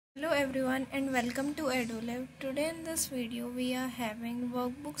Hello everyone and welcome to EduLab. Today in this video we are having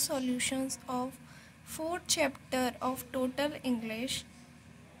workbook solutions of 4th chapter of Total English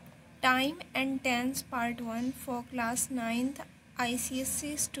Time and Tense Part 1 for class 9th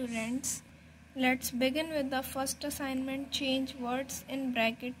ICSE students. Let's begin with the first assignment. Change words in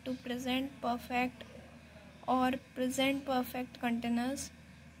bracket to present perfect or present perfect continuous.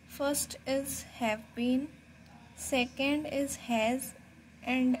 First is have been, second is has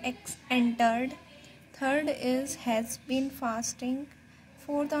and entered, third is has been fasting,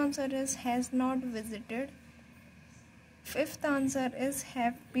 fourth answer is has not visited, fifth answer is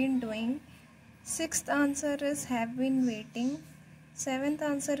have been doing, sixth answer is have been waiting, seventh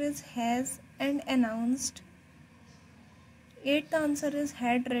answer is has and announced, eighth answer is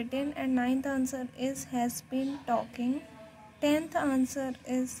had written, and ninth answer is has been talking, 10th answer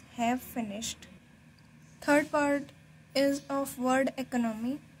is have finished. Third part is of word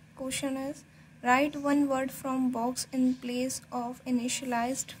economy. Question is, write one word from box in place of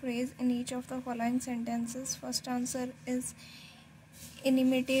initialized phrase in each of the following sentences. First answer is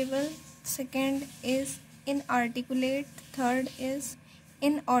inimitable, second is inarticulate, third is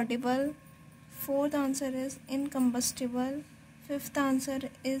inaudible, fourth answer is incombustible, fifth answer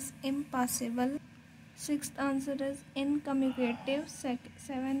is impassible, sixth answer is incommunicative,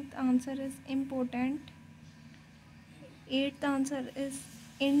 seventh answer is impotent, eighth answer is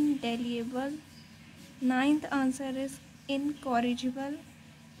indelible, ninth answer is incorrigible,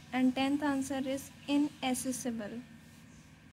 and 10th answer is inaccessible.